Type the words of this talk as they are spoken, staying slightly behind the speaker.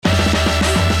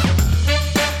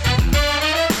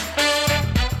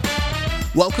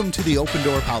Welcome to the Open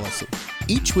Door Policy.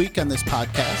 Each week on this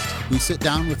podcast, we sit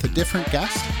down with a different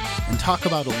guest and talk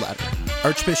about a letter.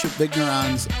 Archbishop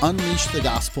Vigneron's Unleash the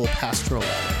Gospel Pastoral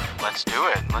Letter. Let's do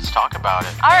it. Let's talk about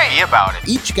it. All right. Be about it.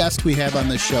 Each guest we have on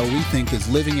this show we think is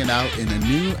living it out in a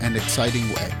new and exciting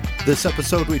way. This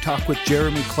episode we talk with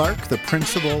Jeremy Clark, the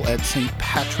principal at St.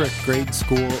 Patrick Grade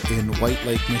School in White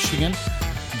Lake, Michigan.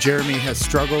 Jeremy has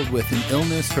struggled with an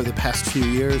illness for the past few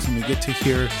years, and we get to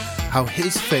hear how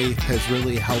his faith has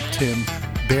really helped him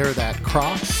bear that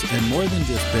cross, and more than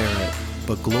just bear it,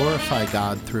 but glorify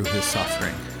God through his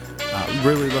suffering.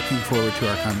 Really looking forward to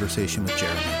our conversation with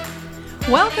Jeremy.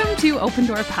 Welcome to Open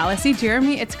Door Policy.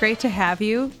 Jeremy, it's great to have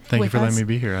you Thank you for letting us. me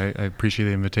be here. I appreciate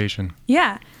the invitation.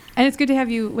 Yeah, and it's good to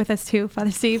have you with us too,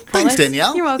 Father Steve. Thanks, Pullis.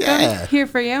 Danielle. You're welcome. Yeah. Here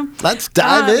for you. Let's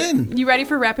dive in. You ready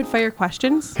for rapid fire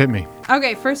questions? Hit me.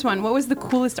 Okay, first one. What was the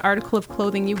coolest article of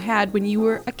clothing you had when you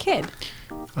were a kid?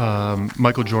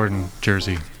 Michael Jordan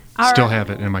jersey. All Still right. have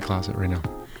it in my closet right now.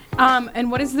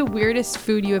 And what is the weirdest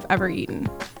food you have ever eaten?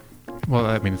 Well,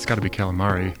 I mean, it's got to be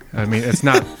calamari. I mean, it's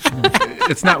not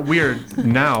it's not weird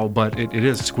now, but it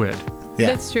is squid. Yeah.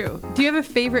 That's true. Do you have a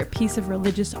favorite piece of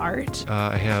religious art?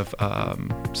 I have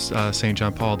St.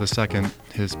 John Paul II,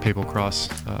 his papal cross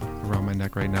around my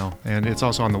neck right now. And it's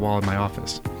also on the wall in my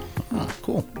office. Oh,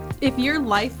 cool. If your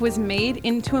life was made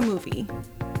into a movie,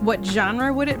 what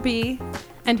genre would it be,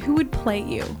 and who would play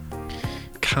you?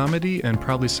 Comedy and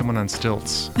probably someone on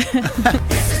stilts.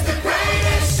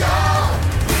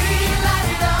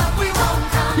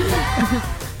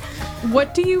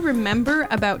 What do you remember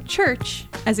about church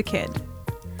as a kid?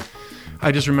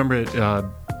 I just remember it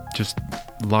just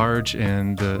large,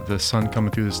 and the sun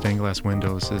coming through the stained glass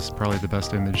windows is probably the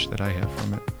best image that I have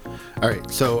from it. All right,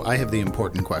 so I have the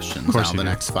important questions Of course now, you the do.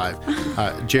 next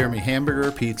five. Jeremy,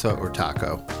 hamburger, pizza, or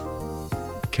taco?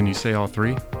 Can you say all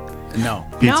three? No.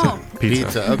 Pizza. No.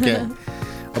 Pizza, okay.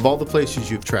 Of all the places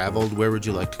you've traveled, where would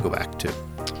you like to go back to?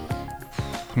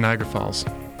 Niagara Falls.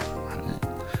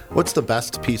 What's the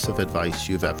best piece of advice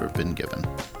you've ever been given?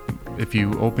 If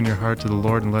you open your heart to the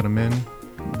Lord and let him in,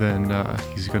 then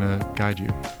he's going to guide you.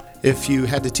 If you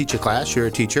had to teach a class, you're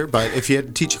a teacher, but if you had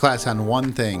to teach a class on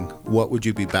one thing, what would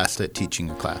you be best at teaching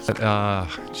a class?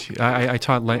 I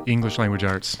taught English language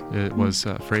arts. It was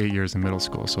for 8 years in middle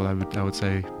school, so I would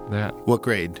say that. What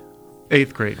grade?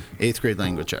 8th grade. 8th grade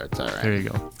language arts, all right. There you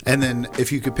go. And then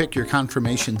if you could pick your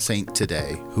confirmation saint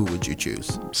today, who would you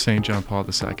choose? St. John Paul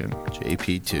II.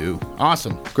 JP2.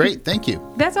 Awesome. Great. Thank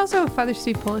you. That's also Father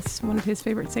Steve Pullis, one of his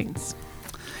favorite saints.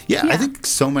 Yeah, I Yeah. think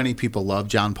so many people love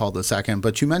John Paul II,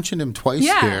 but you mentioned him twice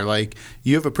Yeah. here. Like,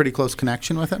 you have a pretty close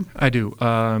connection with him? I do.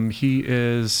 He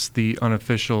is the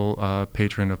unofficial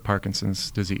patron of Parkinson's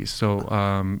disease. So,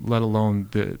 let alone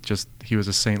he was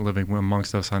a saint living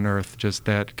amongst us on earth. Just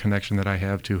that connection that I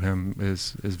have to him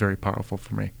is very powerful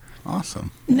for me.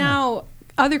 Awesome. Now,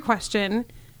 other question,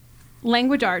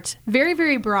 language arts, very,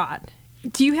 very broad.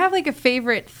 Do you have like a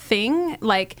favorite thing,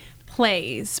 like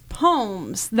plays,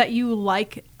 poems that you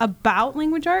like about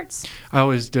language arts? I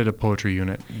always did a poetry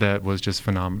unit that was just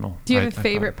phenomenal. Do you have I a thought.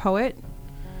 favorite poet?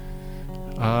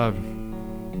 No,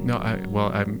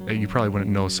 you probably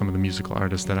wouldn't know some of the musical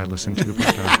artists that I listen to.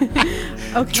 But,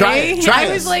 Okay. Try I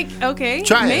us. was like, okay,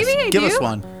 Try maybe us. I Give do. us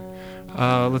one.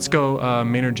 let's go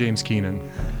Maynard James Keenan.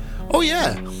 Oh,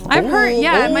 yeah. I've heard,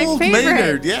 yeah, my Old favorite.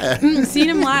 Maynard, yeah. Seen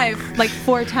him live like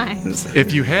 4 times.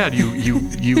 If you had, you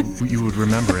would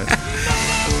remember it.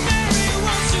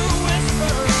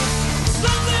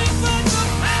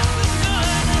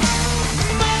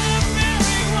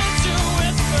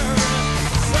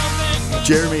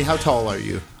 Jeremy, how tall are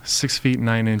you? 6 feet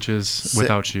 9 inches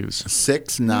without shoes.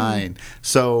 6'9".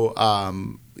 So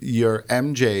your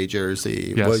MJ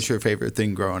jersey Yes. was your favorite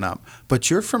thing growing up. But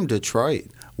you're from Detroit.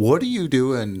 What are you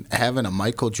doing having a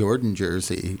Michael Jordan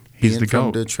jersey He's being the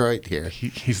from GOAT. Detroit here?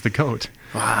 He's the GOAT.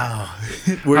 Wow.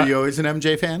 Were you always an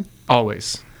MJ fan?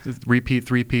 Always. Repeat.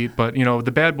 But,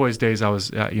 the Bad Boys days, I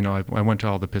was, I went to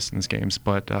all the Pistons games,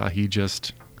 but he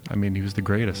was the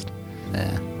greatest.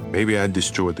 Yeah. Maybe I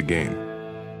destroyed the game.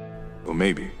 Or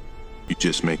maybe you're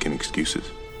just making excuses.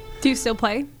 Do you still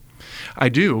play? I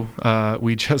do.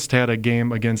 We just had a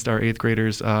game against our 8th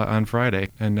graders on Friday,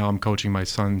 and now I'm coaching my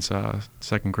son's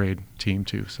 2nd grade team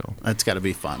too. So That's got to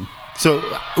be fun. So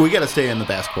we got to stay in the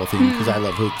basketball theme because I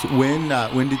love hoops.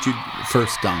 When did you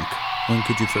first dunk? When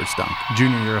could you first dunk?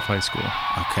 junior year of high school.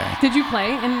 Okay. Did you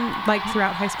play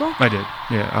throughout high school? I did,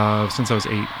 yeah, since I was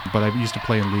 8. But I used to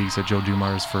play in leagues at Joe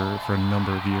Dumars for a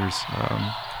number of years.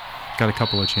 Got a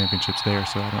couple of championships there,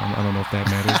 so I don't know if that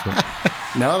matters. But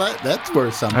No, that's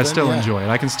worth something. I still yeah. enjoy it.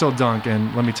 I can still dunk,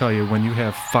 and let me tell you, when you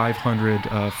have 500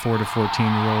 4 to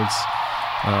 14-year-olds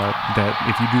that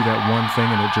if you do that one thing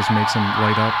and it just makes them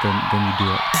light up, then you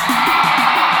do it.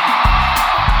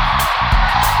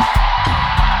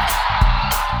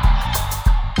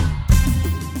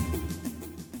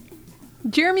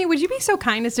 Jeremy, would you be so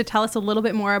kind as to tell us a little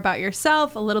bit more about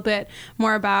yourself, a little bit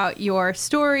more about your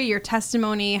story, your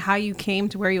testimony, how you came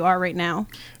to where you are right now?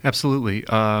 Absolutely.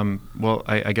 Well,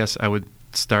 I guess I would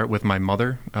start with my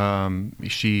mother.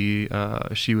 She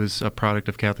was a product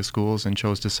of Catholic schools and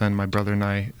chose to send my brother and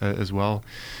I as well.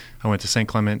 I went to St.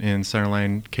 Clement in Center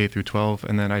Line K through 12,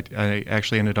 and then I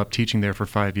actually ended up teaching there for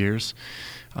 5 years.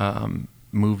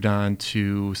 Moved on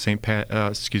to St.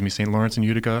 Lawrence in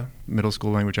Utica Middle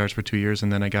School Language Arts for 2 years, and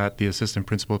then I got the assistant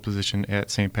principal position at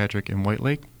St. Patrick in White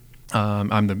Lake.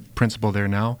 I'm the principal there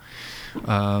now.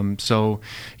 So,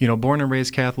 born and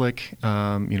raised Catholic,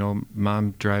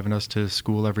 mom driving us to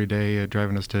school every day,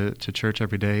 driving us to church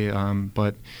every day.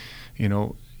 But,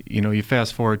 you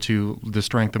fast forward to the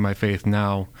strength of my faith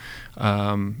now.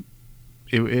 I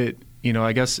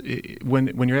guess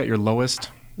when you're at your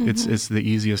lowest, it's the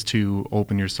easiest to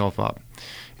open yourself up.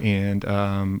 And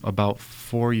about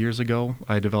 4 years ago,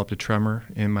 I developed a tremor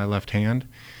in my left hand.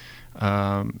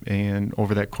 And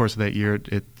over that course of that year,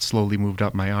 it slowly moved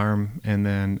up my arm. And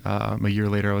then a year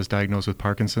later, I was diagnosed with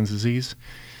Parkinson's disease.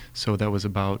 So that was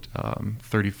about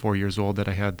 34 years old that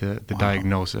I had the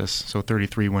diagnosis. So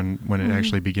 33 when it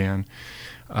actually began.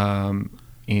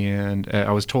 And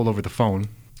I was told over the phone,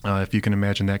 if you can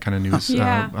imagine that kind of news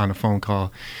on a phone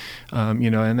call,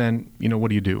 and then, what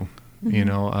do you do?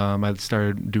 I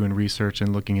started doing research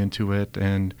and looking into it,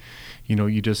 and,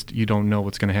 you don't know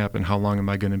what's going to happen. How long am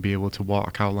I going to be able to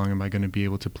walk? How long am I going to be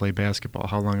able to play basketball?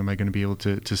 How long am I going to be able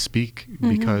to speak?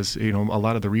 Because, a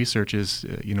lot of the research is,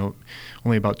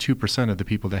 only about 2% of the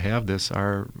people that have this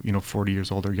are, 40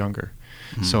 years old or younger.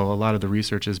 So a lot of the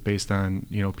research is based on,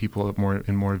 people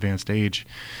in more advanced age.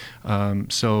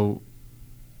 So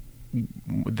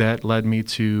that led me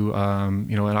to,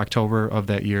 in October of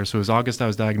that year. So it was August I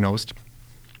was diagnosed.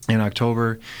 In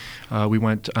October, we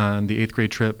went on the 8th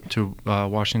grade trip to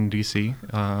Washington, D.C.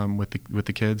 With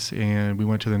the kids, and we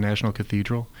went to the National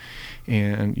Cathedral.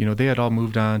 And, they had all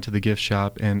moved on to the gift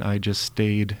shop, and I just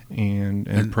stayed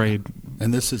and prayed.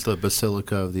 And this is the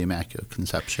Basilica of the Immaculate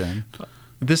Conception.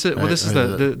 This is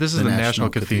the National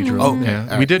Cathedral. Oh, okay.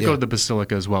 Yeah. We did go to the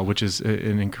Basilica as well, which is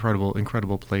an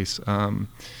incredible place.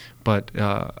 But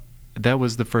that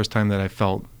was the first time that I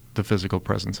felt the physical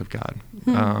presence of God.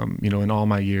 In all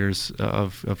my years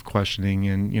of questioning,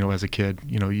 and as a kid,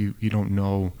 you don't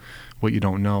know what you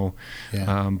don't know.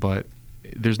 Yeah. But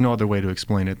there's no other way to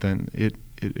explain it than it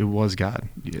was God.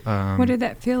 What did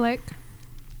that feel like?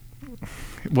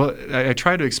 Well, I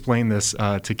try to explain this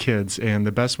to kids, and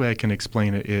the best way I can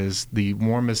explain it is the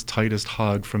warmest, tightest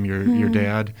hug from your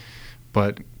dad,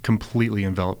 but completely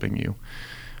enveloping you.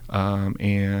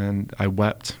 And I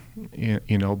wept,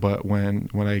 but when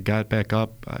I got back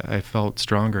up, I felt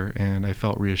stronger and I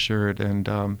felt reassured.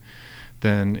 And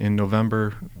then in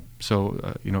November,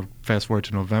 fast forward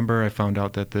to November, I found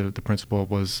out that the principal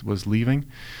was leaving.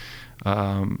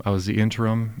 I was the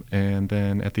interim, and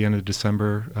then at the end of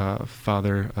December,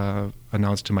 Father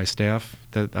announced to my staff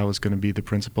that I was going to be the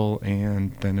principal,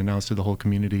 and then announced to the whole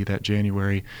community that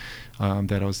January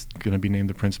that I was going to be named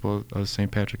the principal of St.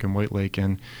 Patrick and White Lake.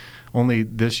 And only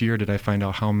this year did I find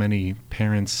out how many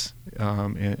parents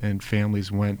and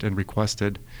families went and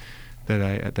requested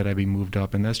that I be moved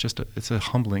up, and that's it's a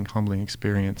humbling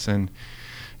experience. And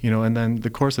and then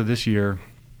the course of this year,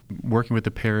 working with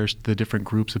the parish, the different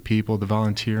groups of people, the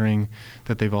volunteering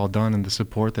that they've all done, and the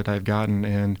support that I've gotten.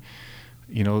 And,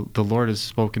 the Lord has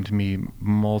spoken to me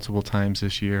multiple times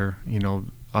this year,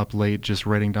 up late, just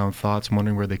writing down thoughts,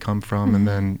 wondering where they come from. And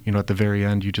then, at the very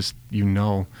end, you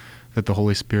know that the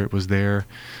Holy Spirit was there.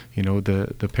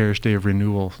 The parish day of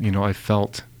renewal, I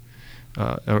felt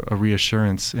a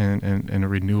reassurance and a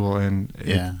renewal. And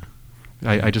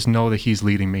I just know that He's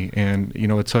leading me. And,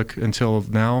 it took until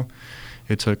now,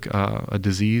 it took a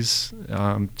disease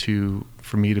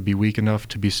for me to be weak enough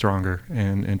to be stronger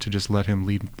and to just let Him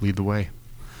lead the way.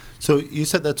 So you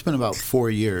said that's been about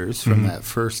 4 years from that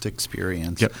first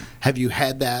experience. Yep. Have you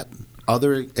had that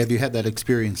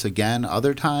experience again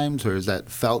other times, or has that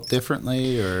felt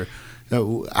differently? Or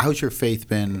how's your faith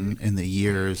been in the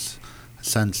years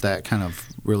since that kind of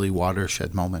really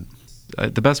watershed moment?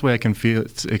 The best way I can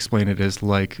explain it is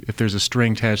like if there's a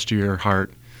string attached to your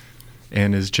heart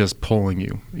and is just pulling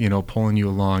you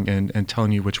along and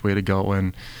telling you which way to go.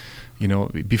 And,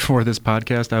 before this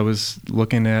podcast, I was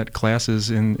looking at classes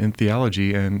in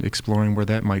theology and exploring where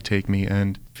that might take me,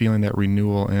 and feeling that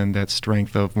renewal and that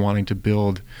strength of wanting to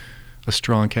build a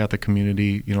strong Catholic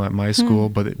community, at my school,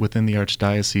 but within the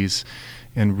Archdiocese,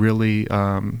 and really,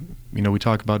 we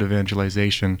talk about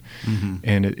evangelization,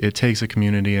 and it takes a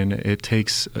community, and it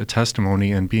takes a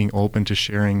testimony, and being open to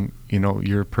sharing,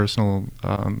 your personal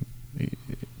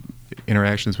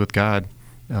interactions with God,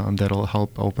 that'll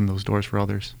help open those doors for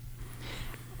others.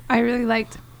 I really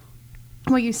liked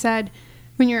what you said.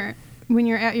 When you're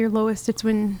at your lowest, it's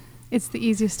when it's the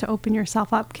easiest to open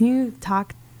yourself up. Can you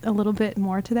talk a little bit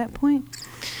more to that point?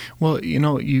 Well,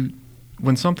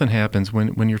 when something happens,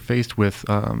 when you're faced with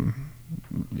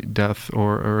death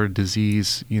or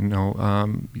disease,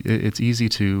 it's easy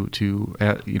to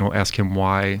ask him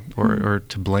why or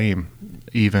to blame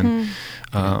even.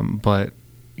 But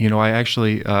I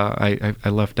actually I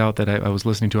left out that I was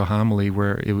listening to a homily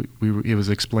where it was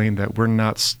explained that we're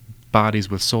not bodies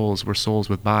with souls, we're souls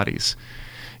with bodies.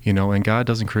 And God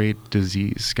doesn't create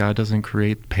disease. God doesn't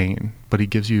create pain, but He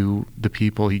gives you the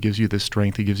people, He gives you the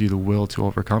strength, He gives you the will to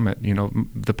overcome it.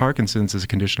 The Parkinson's is a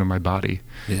condition of my body.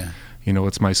 Yeah.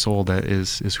 It's my soul that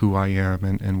is who I am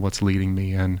and what's leading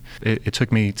me. And it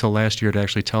took me till last year to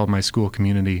actually tell my school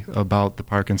community about the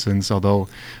Parkinson's, although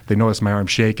they noticed my arm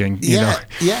shaking. Yeah,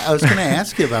 I was going to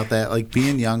ask you about that. Like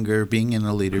being younger, being in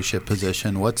a leadership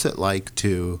position, what's it like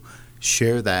to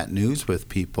share that news with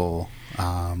people?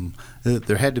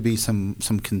 There had to be some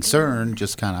concern,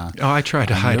 just kind of. Oh, I tried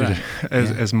to hide it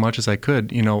as much as I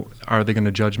could. Are they going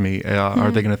to judge me?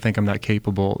 Are they going to think I'm not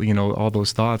capable? All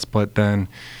those thoughts. But then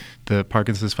the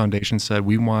Parkinson's Foundation said,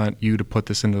 we want you to put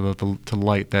this into to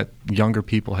light, that younger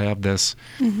people have this.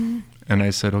 And I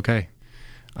said, okay.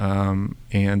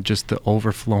 And just the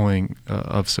overflowing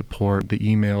of support, the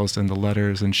emails and the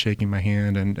letters and shaking my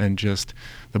hand and just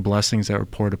the blessings that were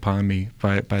poured upon me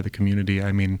by the community.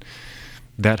 I mean,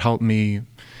 that helped me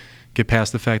get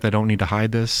past the fact that I don't need to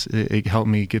hide this. It helped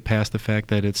me get past the fact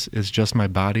that it's just my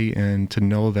body, and to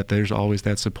know that there's always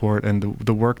that support, and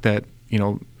the work that,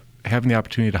 having the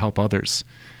opportunity to help others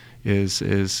is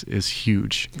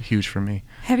huge for me.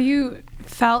 Have you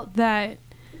felt that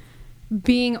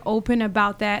being open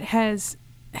about that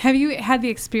have you had the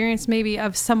experience maybe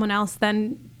of someone else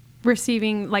then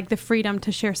receiving like the freedom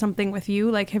to share something with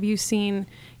you? Like, have you seen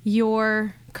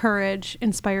your courage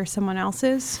inspire someone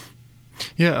else's?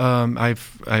 Yeah,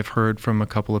 I've heard from a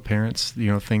couple of parents,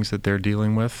 things that they're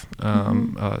dealing with,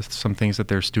 some things that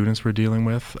their students were dealing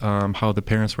with, how the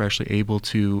parents were actually able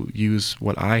to use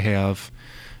what I have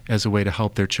as a way to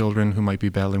help their children who might be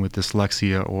battling with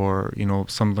dyslexia or,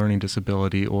 some learning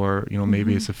disability, or,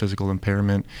 maybe it's a physical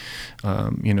impairment.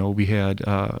 We had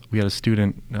a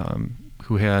student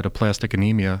who had aplastic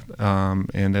anemia,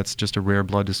 and that's just a rare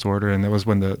blood disorder. And that was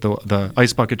when the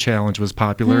Ice Bucket Challenge was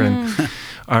popular, and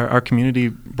our community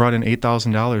brought in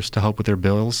 $8,000 to help with their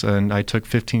bills, and I took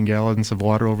 15 gallons of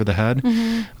water over the head.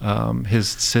 His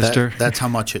sister... That's how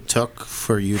much it took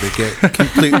for you to get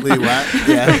completely wet?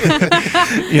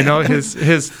 Yeah.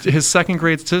 His second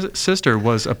grade sister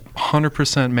was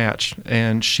 100% match,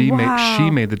 and she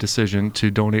made the decision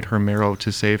to donate her marrow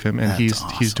to save him, and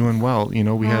That's he's doing well.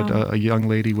 We had a young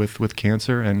lady with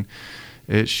cancer, and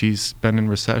she's been in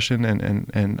recession,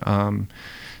 and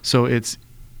so it's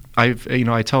I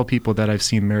tell people that I've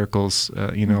seen miracles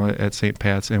at St.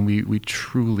 Pat's, and we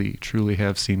truly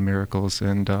have seen miracles,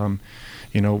 and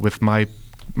with my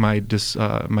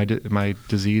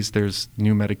disease, there's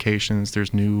new medications,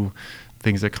 there's new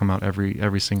things that come out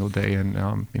every single day,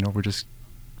 and we're just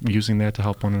using that to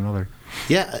help one another.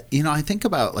 Yeah, I think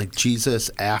about like Jesus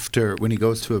when he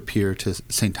goes to appear to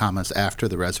St. Thomas after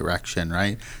the resurrection,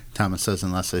 right? Thomas says,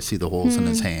 unless I see the holes in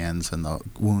his hands and the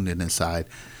wound in his side.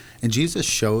 And Jesus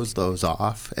shows those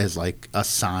off as like a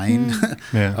sign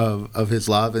of his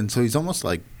love. And so he's almost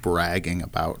like bragging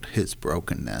about his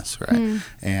brokenness, right?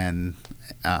 And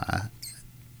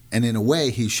in a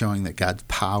way, he's showing that God's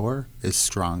power is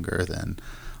stronger than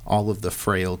all of the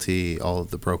frailty, all of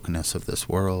the brokenness of this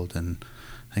world. And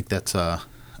I think that's a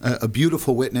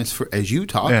beautiful witness for, as you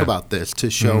talk about this, to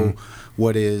show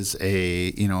what is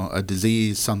a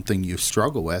disease, something you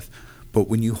struggle with. But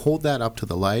when you hold that up to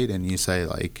the light and you say,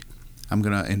 like, I'm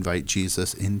going to invite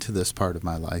Jesus into this part of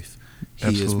my life,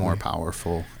 he is more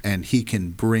powerful, and he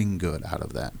can bring good out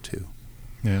of that too.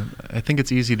 Yeah, I think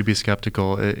it's easy to be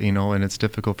skeptical, and it's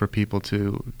difficult for people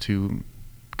to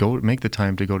make the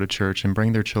time to go to church and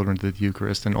bring their children to the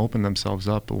Eucharist and open themselves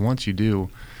up. But once you do,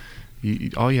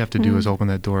 all you have to do is open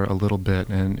that door a little bit,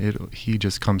 and he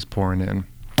just comes pouring in.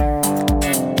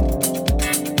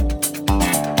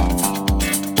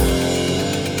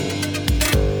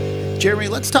 Jeremy,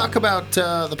 let's talk about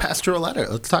the pastoral letter.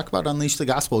 Let's talk about Unleash the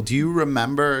Gospel. Do you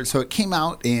remember? So it came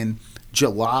out in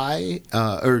July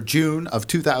or June of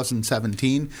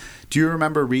 2017. Do you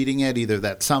remember reading it either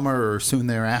that summer or soon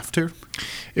thereafter?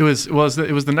 It was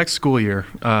the next school year.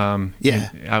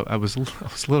 Yeah. I was a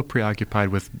little preoccupied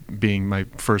with being my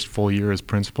first full year as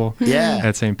principal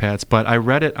at St. Pat's, but I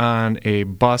read it on a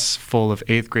bus full of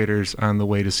 8th graders on the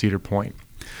way to Cedar Point.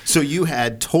 So you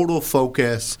had total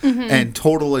focus and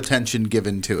total attention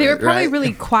given to it. They were probably right?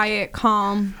 really quiet,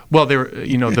 calm. Well, they were,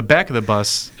 the back of the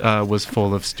bus was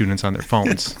full of students on their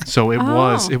phones, so it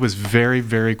was very,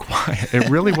 very quiet. It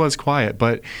really was quiet,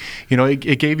 but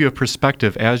it gave you a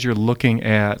perspective as you're looking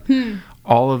at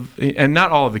all of, and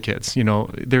not all of the kids.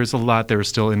 There's a lot that were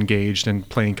still engaged and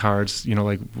playing cards,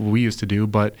 like we used to do.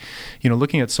 But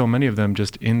looking at so many of them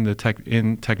just in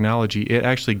technology, it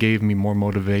actually gave me more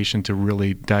motivation to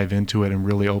really dive into it and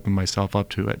really open myself up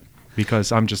to it,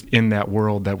 because I'm just in that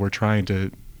world that we're trying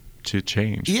to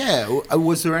change. Yeah.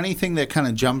 Was there anything that kind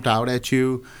of jumped out at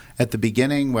you at the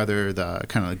beginning, whether the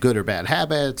kind of good or bad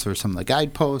habits or some of the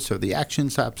guideposts or the action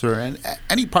steps or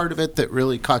any part of it that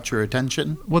really caught your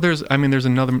attention? Well, there's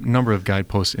another number of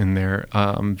guideposts in there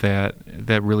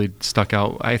that really stuck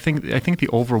out. I think the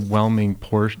overwhelming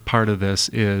part of this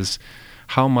is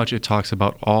how much it talks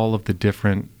about all of the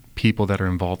different people that are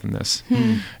involved in this,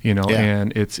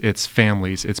 and it's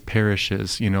families, it's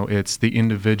parishes, it's the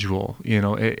individual,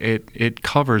 it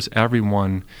covers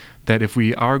everyone. That if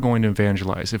we are going to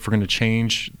evangelize, if we're going to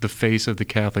change the face of the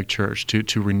Catholic Church,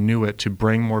 to renew it, to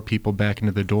bring more people back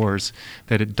into the doors,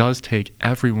 that it does take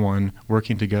everyone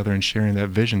working together and sharing that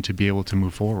vision to be able to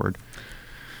move forward.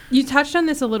 You touched on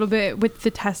this a little bit with the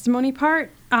testimony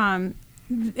part, and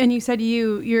you said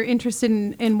you're interested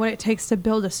in what it takes to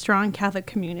build a strong Catholic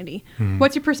community.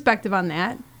 What's your perspective on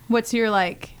that? What's your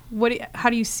how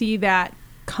do you see that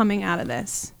coming out of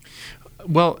this?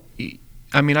 Well,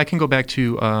 I can go back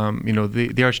to, the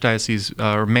Archdiocese,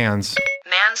 or MANS.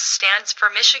 MANS stands for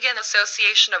Michigan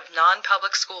Association of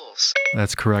Non-Public Schools.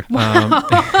 That's correct.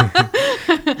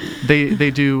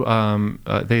 They do.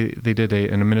 They did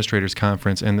an administrators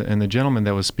conference, and the gentleman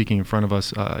that was speaking in front of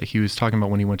us, he was talking about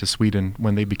when he went to Sweden,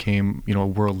 when they became a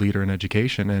world leader in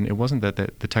education, and it wasn't that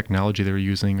the technology they were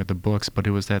using or the books, but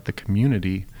it was that the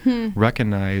community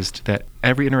recognized that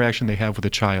every interaction they have with a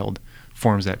child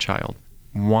forms that child.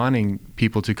 Wanting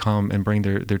people to come and bring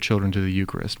their children to the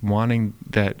Eucharist, wanting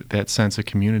that sense of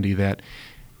community, that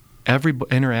every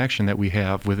interaction that we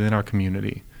have within our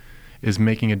community is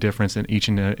making a difference in each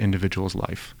individual's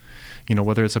life.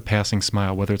 Whether it's a passing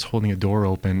smile, whether it's holding a door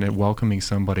open and welcoming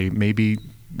somebody, maybe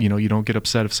you don't get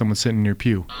upset if someone's sitting in your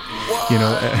pew.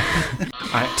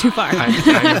 Too far. I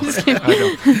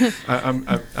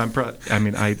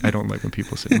don't like when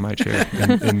people sit in my chair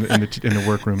in the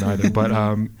workroom either. But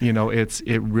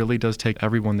it really does take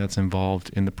everyone that's involved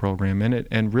in the program,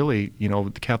 and really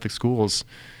the Catholic schools.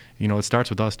 It starts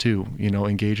with us too.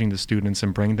 Engaging the students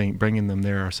and bringing them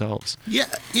there ourselves. Yeah.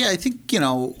 I think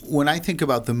when I think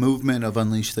about the movement of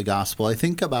Unleash the Gospel, I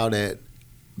think about it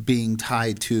being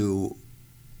tied to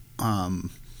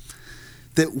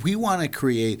that we want to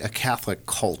create a Catholic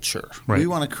culture. Right. We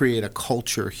want to create a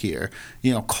culture here.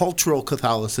 Cultural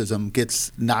Catholicism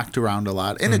gets knocked around a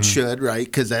lot, and it should, right?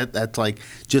 Because that's like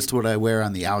just what I wear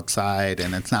on the outside,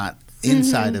 and it's not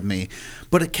inside of me.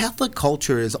 But a Catholic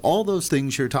culture is all those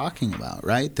things you're talking about,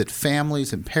 right? That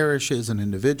families and parishes and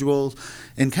individuals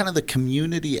and kind of the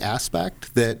community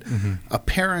aspect that a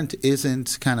parent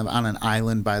isn't kind of on an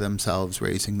island by themselves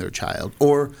raising their child.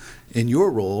 Or in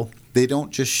your role, they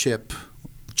don't just ship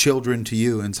children to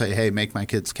you and say, hey, make my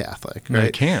kids Catholic, right?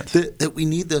 They can't. That we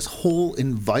need this whole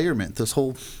environment, this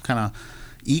whole kind of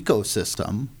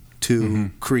ecosystem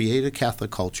to create a Catholic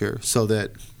culture so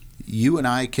that you and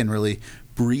I can really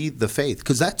breathe the faith,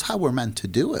 because that's how we're meant to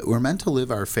do it. We're meant to live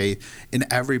our faith in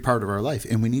every part of our life,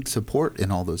 and we need support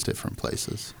in all those different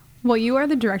places. Well, you are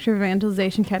the director of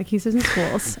evangelization, catechesis, and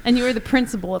schools, and you are the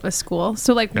principal of a school.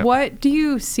 So, what do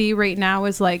you see right now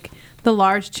as the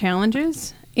large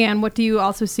challenges, and what do you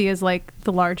also see as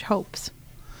the large hopes?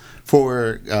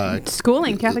 For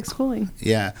schooling, Catholic schooling.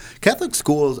 Yeah. Catholic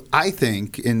schools, I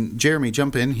think, and Jeremy,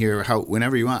 jump in here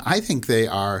whenever you want, I think they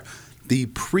are the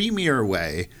premier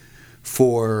way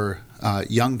for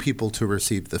young people to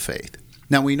receive the faith.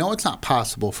 Now, we know it's not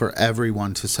possible for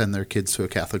everyone to send their kids to a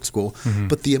Catholic school,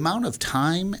 but the amount of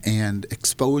time and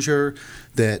exposure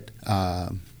that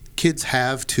kids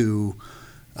have to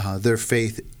their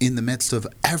faith in the midst of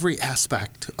every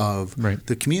aspect of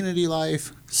the community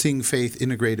life, seeing faith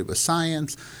integrated with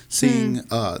science, seeing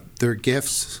their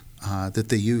gifts that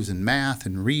they use in math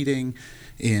and reading,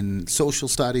 in social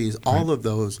studies, all of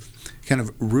those kind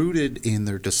of rooted in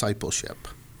their discipleship.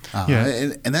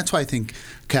 And that's why I think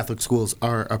Catholic schools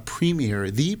are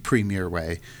the premier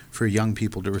way for young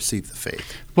people to receive the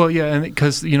faith. Well, yeah, and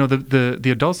because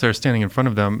the adults that are standing in front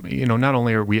of them, not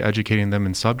only are we educating them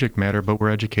in subject matter, but we're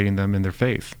educating them in their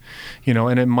faith.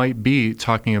 And it might be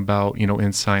talking about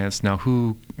in science now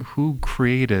who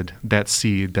created that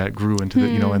seed that grew into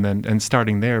the and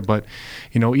starting there. But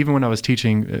even when I was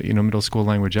teaching middle school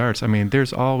language arts, I mean,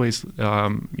 there's always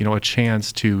a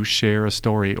chance to share a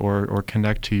story or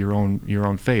connect to your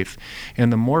own faith.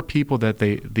 And the more people that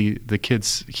the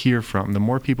kids hear from, the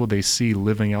more people they see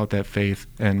living out that faith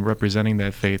and representing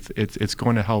that faith, it's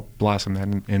going to help blossom that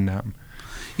in them.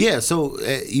 Yeah, so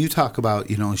you talk about,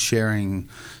 sharing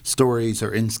stories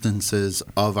or instances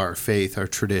of our faith, our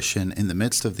tradition in the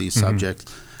midst of these subjects.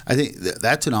 I think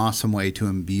that's an awesome way to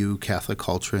imbue Catholic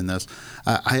culture in this.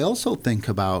 I also think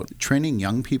about training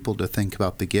young people to think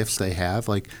about the gifts they have.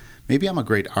 Like, maybe I'm a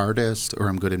great artist, or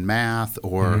I'm good in math,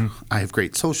 or I have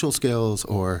great social skills,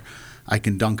 or I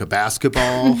can dunk a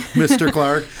basketball, Mr.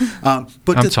 Clark.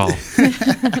 But I'm tall.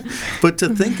 But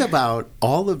to think about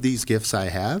all of these gifts I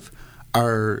have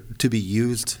are to be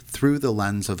used through the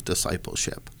lens of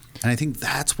discipleship. And I think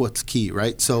that's what's key,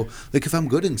 right? So, like, if I'm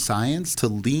good in science, to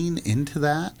lean into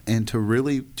that and to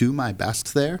really do my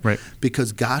best there, right?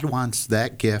 Because God wants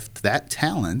that gift, that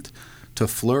talent, to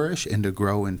flourish and to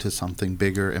grow into something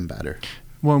bigger and better.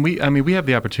 Well, we have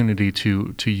the opportunity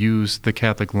to use the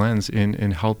Catholic lens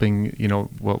in helping,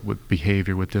 with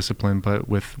behavior, with discipline, but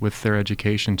with their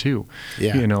education too.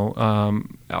 Yeah.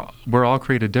 We're all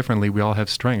created differently. We all have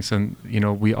strengths, and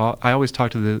I always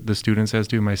talk to the students, as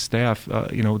do my staff,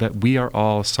 that we are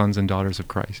all sons and daughters of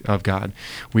Christ, of God.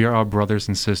 We are all brothers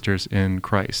and sisters in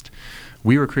Christ.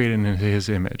 We were created in His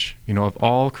image. Of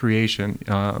all creation,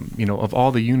 of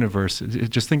all the universe.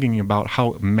 Just thinking about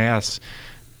how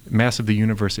massive the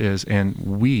universe is, and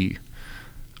we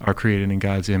are created in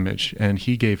God's image, and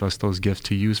He gave us those gifts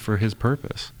to use for His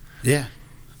purpose. Yeah,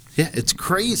 it's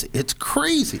crazy.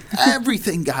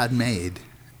 Everything God made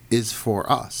is for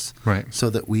us, right? So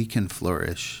that we can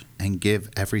flourish and give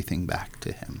everything back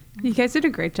to Him. You guys did a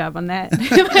great job on that.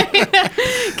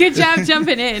 Good job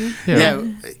jumping in. Yeah.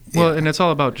 Well, and it's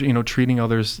all about treating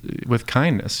others with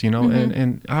kindness,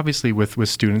 and obviously with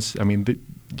students. I mean,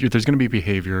 there's going to be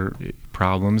behavior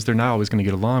problems. They're not always going to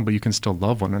get along, but you can still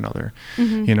love one another.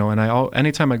 And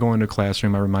anytime I go into a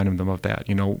classroom, I remind them of that.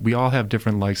 We all have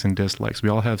different likes and dislikes. We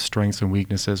all have strengths and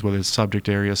weaknesses, whether it's subject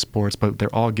area, sports, but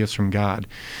they're all gifts from God.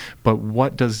 But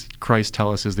what does Christ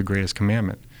tell us is the greatest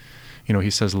commandment? He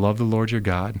says, love the Lord your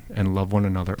God and love one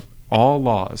another. All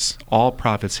laws, all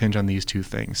prophets hinge on these two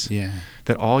things. Yeah.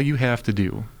 That all you have to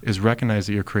do is recognize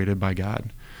that you're created by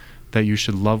God, that you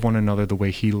should love one another the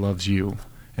way He loves you,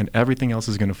 and everything else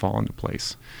is going to fall into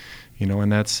place.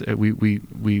 And that's,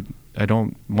 I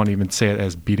don't want to even say it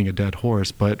as beating a dead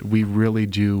horse, but we really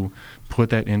do put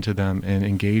that into them and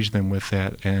engage them with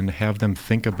that and have them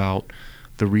think about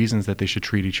the reasons that they should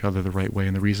treat each other the right way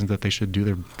and the reasons that they should do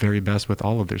their very best with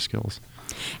all of their skills.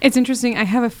 It's interesting. I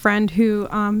have a friend who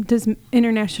does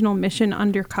international mission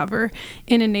undercover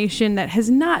in a nation that has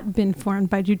not been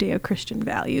formed by Judeo-Christian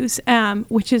values,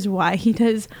 which is why he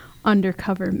does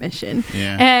undercover mission.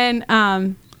 Yeah.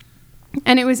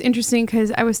 And it was interesting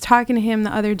because I was talking to him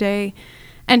the other day,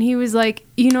 and he was like,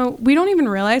 we don't even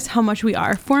realize how much we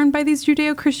are formed by these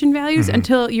Judeo-Christian values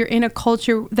until you're in a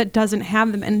culture that doesn't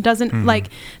have them and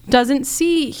doesn't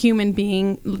see human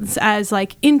beings as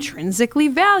intrinsically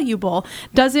valuable,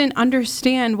 doesn't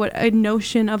understand what a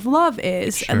notion of love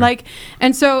is. Sure.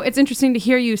 And so it's interesting to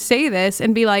hear you say this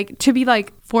and be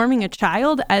forming a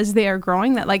child as they are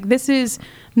growing, that this is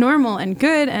normal and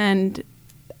good, and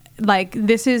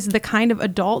this is the kind of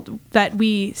adult that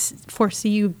we foresee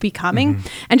you becoming.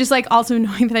 And just also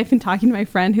knowing that I've been talking to my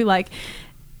friend who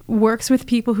works with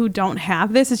people who don't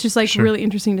have this, it's just Sure. really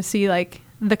interesting to see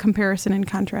the comparison and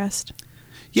contrast.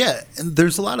 Yeah, and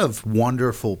there's a lot of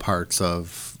wonderful parts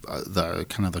of the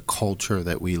kind of the culture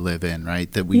that we live in,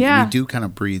 right? That we do kind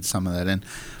of breathe some of that in.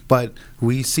 But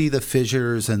we see the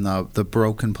fissures and the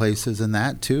broken places in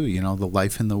that too. The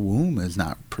life in the womb is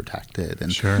not protected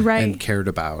and, Sure. Right. and cared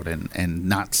about and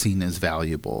not seen as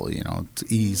valuable.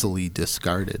 It's easily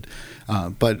discarded.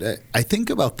 But I think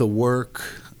about the work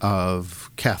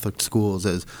of Catholic schools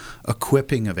as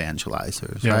equipping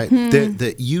evangelizers, Yeah. right?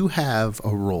 That you have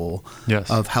a role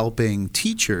Yes. of helping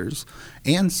teachers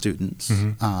and students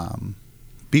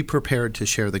be prepared to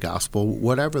share the gospel,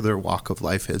 whatever their walk of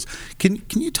life is. Can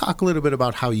you talk a little bit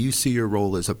about how you see your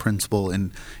role as a principal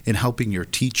in helping your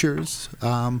teachers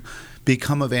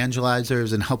become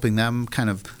evangelizers and helping them kind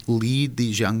of lead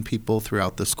these young people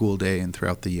throughout the school day and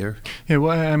throughout the year? Yeah,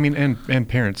 well, I mean, and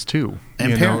parents too.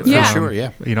 And you parents, know, for sure,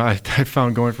 yeah. You know, I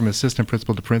found going from assistant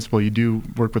principal to principal, you do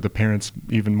work with the parents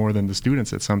even more than the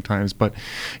students at sometimes. But,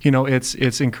 you know, it's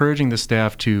encouraging the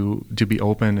staff to be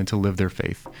open and to live their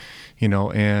faith. You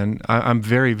know, and I'm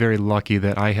very, very lucky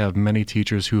that I have many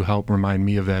teachers who help remind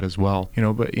me of that as well. You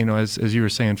know, but, you know, as you were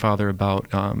saying, Father, about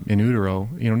in utero,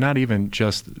 you know, not even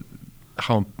just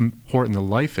how important the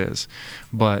life is,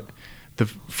 but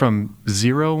from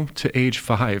 0 to age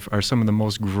 5 are some of the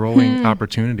most growing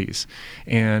opportunities.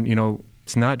 And, you know,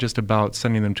 it's not just about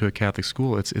sending them to a Catholic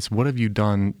school. It's what have you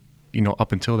done, you know,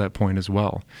 up until that point as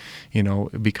well, you know,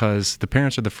 because the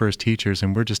parents are the first teachers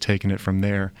and we're just taking it from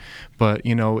there. But,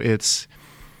 you know, it's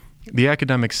the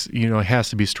academics, you know, it has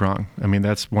to be strong. I mean,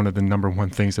 that's one of the number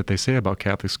one things that they say about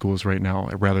Catholic schools right now,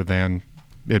 rather than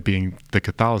it being the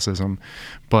Catholicism.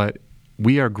 But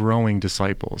we are growing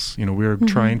disciples. You know, we're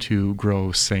trying to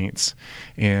grow saints.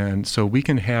 And so we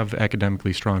can have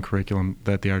academically strong curriculum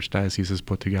that the Archdiocese has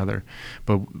put together.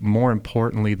 But more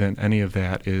importantly than any of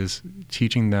that is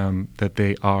teaching them that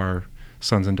they are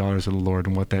sons and daughters of the Lord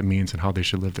and what that means and how they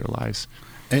should live their lives.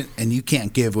 And you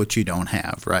can't give what you don't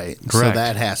have, right? Correct. So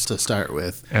that has to start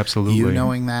with Absolutely. You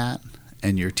knowing that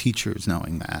and your teachers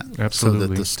knowing that. Absolutely. So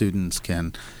that the students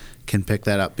can pick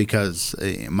that up, because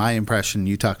my impression,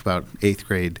 you talked about 8th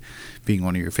grade being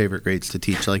one of your favorite grades to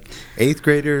teach. Like 8th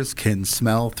graders can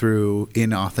smell through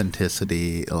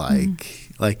inauthenticity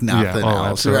like nothing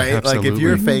else, right? Absolutely. Like if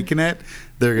you're faking it,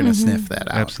 they're going to sniff that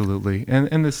out. Absolutely.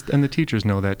 And the teachers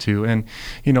know that too. And,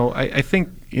 you know, I think,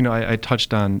 you know, I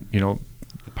touched on, you know,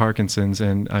 Parkinson's,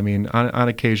 and I mean, on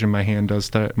occasion my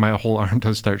whole arm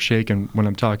does start shaking when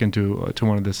I'm talking to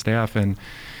one of the staff, and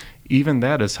even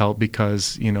that has helped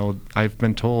because, you know, I've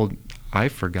been told I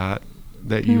forgot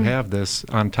that you have this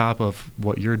on top of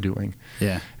what you're doing.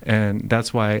 Yeah. And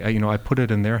that's why, I put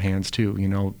it in their hands too. You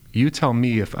know, you tell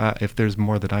me if there's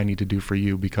more that I need to do for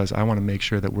you, because I want to make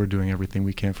sure that we're doing everything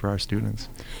we can for our students.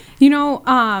 You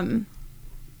know,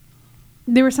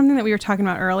 there was something that we were talking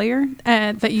about earlier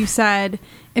that you said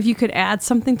if you could add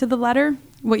something to the letter,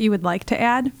 what you would like to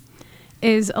add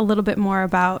is a little bit more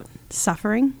about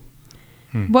suffering.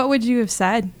 What would you have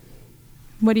said?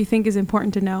 What do you think is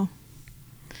important to know?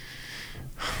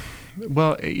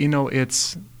 Well, you know,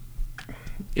 it's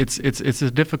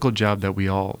a difficult job that we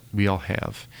all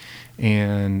have,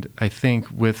 and I think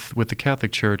with the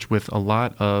Catholic Church, with a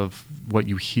lot of what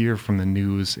you hear from the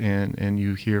news and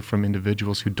you hear from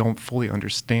individuals who don't fully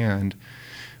understand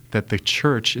that the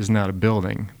church is not a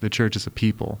building, the church is a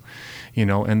people, you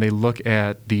know, and they look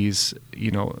at these,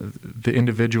 you know, the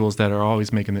individuals that are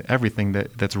always making everything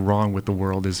that's wrong with the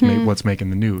world is what's making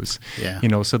the news, you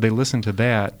know, so they listen to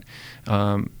that,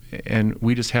 and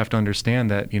we just have to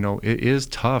understand that, you know, it is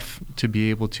tough to be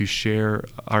able to share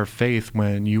our faith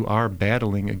when you are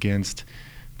battling against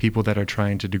people that are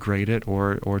trying to degrade it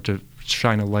or to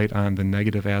shine a light on the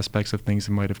negative aspects of things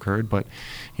that might have occurred. But,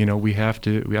 you know, we have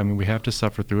to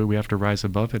suffer through it. We have to rise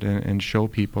above it and show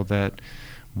people that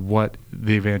what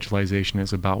the evangelization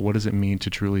is about. What does it mean to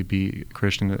truly be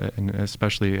Christian, and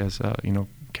especially as, you know,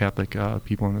 Catholic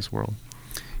people in this world?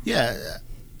 Yeah.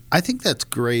 I think that's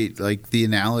great. Like the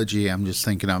analogy I'm just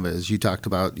thinking of is you talked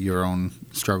about your own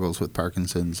struggles with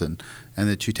Parkinson's and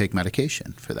that you take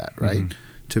medication for that, right?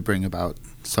 To bring about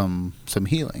some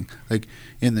healing. Like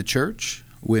in the church,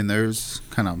 when there's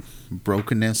kind of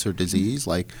brokenness or disease,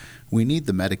 like we need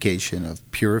the medication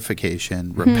of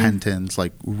purification, repentance,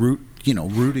 like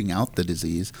rooting out the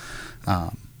disease,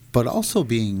 but also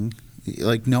being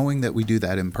like knowing that we do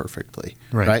that imperfectly,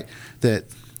 right? That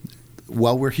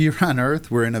while we're here on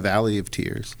earth, we're in a valley of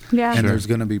tears, and there's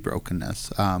going to be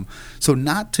brokenness. So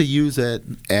not to use it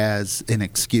as an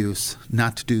excuse,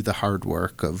 not to do the hard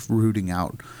work of rooting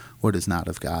out what is not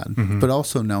of God, but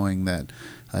also knowing that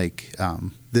like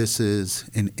this is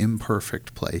an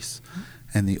imperfect place,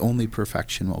 and the only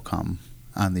perfection will come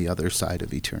on the other side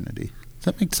of eternity. Does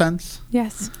that make sense?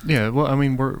 Yes. Yeah. Well, I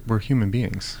mean, we're human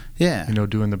beings. Yeah. You know,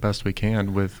 doing the best we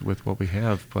can with what we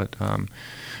have. But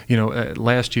you know,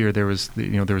 last year there was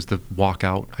the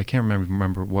walkout. I can't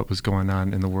remember what was going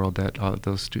on in the world that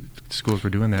those schools were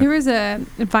doing that. There was a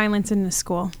violence in the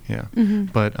school. Yeah.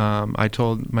 But I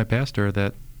told my pastor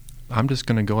that I'm just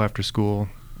going to go after school,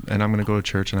 and I'm going to go to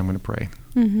church, and I'm going to pray.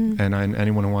 And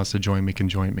anyone who wants to join me can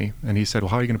join me. And he said, well,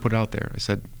 how are you going to put it out there? I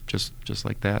said, just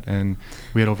like that. And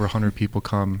we had over 100 people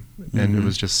come, and it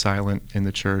was just silent in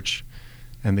the church,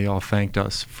 and they all thanked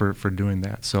us for doing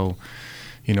that. So,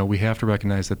 you know, we have to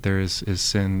recognize that there is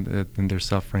sin and there's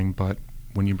suffering, but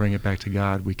when you bring it back to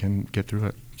God, we can get through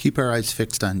it. Keep our eyes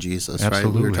fixed on Jesus,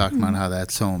 Absolutely. right? We were talking about how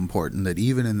that's so important, that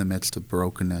even in the midst of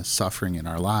brokenness, suffering in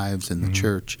our lives, in the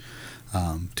church,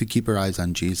 to keep our eyes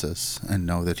on Jesus and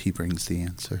know that he brings the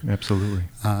answer. Absolutely.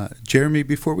 Jeremy,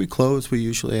 before we close, we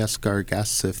usually ask our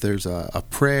guests if there's a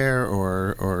prayer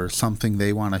or something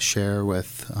they want to share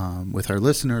with our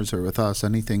listeners or with us,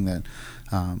 anything that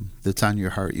that's on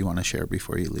your heart you want to share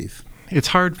before you leave. It's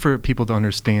hard for people to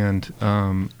understand,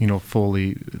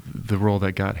 fully the role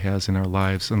that God has in our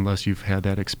lives unless you've had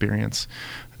that experience.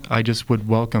 I just would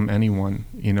welcome anyone,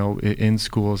 in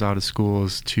schools, out of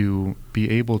schools, to be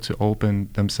able to open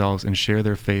themselves and share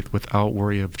their faith without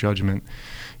worry of judgment,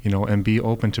 and be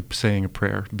open to saying a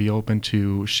prayer, be open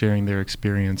to sharing their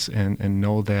experience, and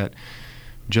know that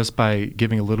just by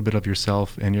giving a little bit of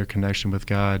yourself and your connection with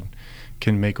God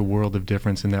can make a world of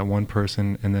difference in that one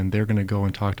person, and then they're going to go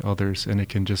and talk to others, and it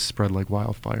can just spread like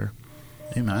wildfire.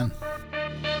 Amen.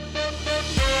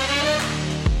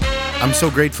 I'm so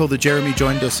grateful that Jeremy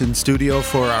joined us in studio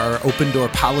for our Open Door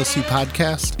Policy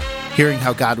podcast, hearing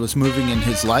how God was moving in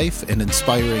his life and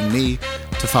inspiring me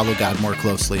to follow God more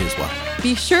closely as well.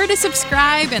 Be sure to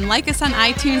subscribe and like us on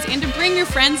iTunes and to bring your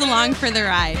friends along for the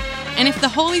ride. And if the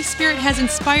Holy Spirit has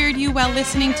inspired you while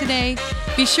listening today,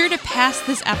 be sure to pass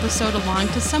this episode along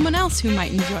to someone else who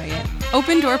might enjoy it.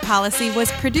 Open Door Policy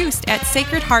was produced at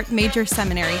Sacred Heart Major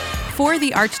Seminary for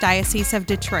the Archdiocese of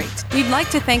Detroit. We'd like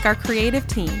to thank our creative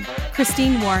team,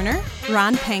 Christine Warner,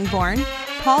 Ron Pangborn,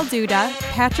 Paul Duda,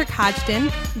 Patrick Hodgson,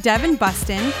 Devin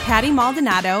Buston, Patty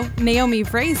Maldonado, Naomi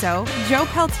Vrezo, Joe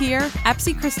Peltier,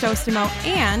 Epsi Christosimo,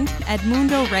 and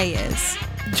Edmundo Reyes.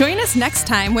 Join us next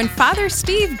time when Father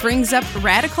Steve brings up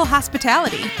radical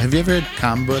hospitality. Have you ever had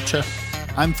kombucha?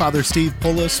 I'm Father Steve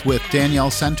Pullis with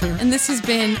Danielle Center. And this has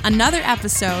been another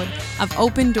episode of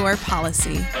Open Door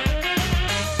Policy.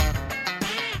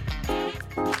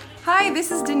 Hi,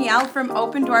 this is Danielle from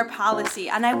Open Door Policy,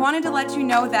 and I wanted to let you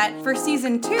know that for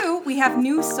Season 2, we have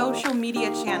new social media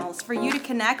channels for you to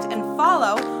connect and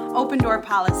follow Open Door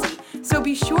Policy. So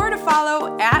be sure to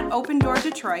follow at Open Door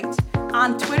Detroit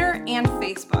on Twitter and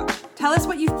Facebook. Tell us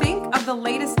what you think of the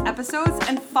latest episodes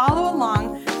and follow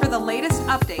along for the latest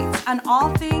updates on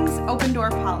all things Open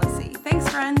Door Policy.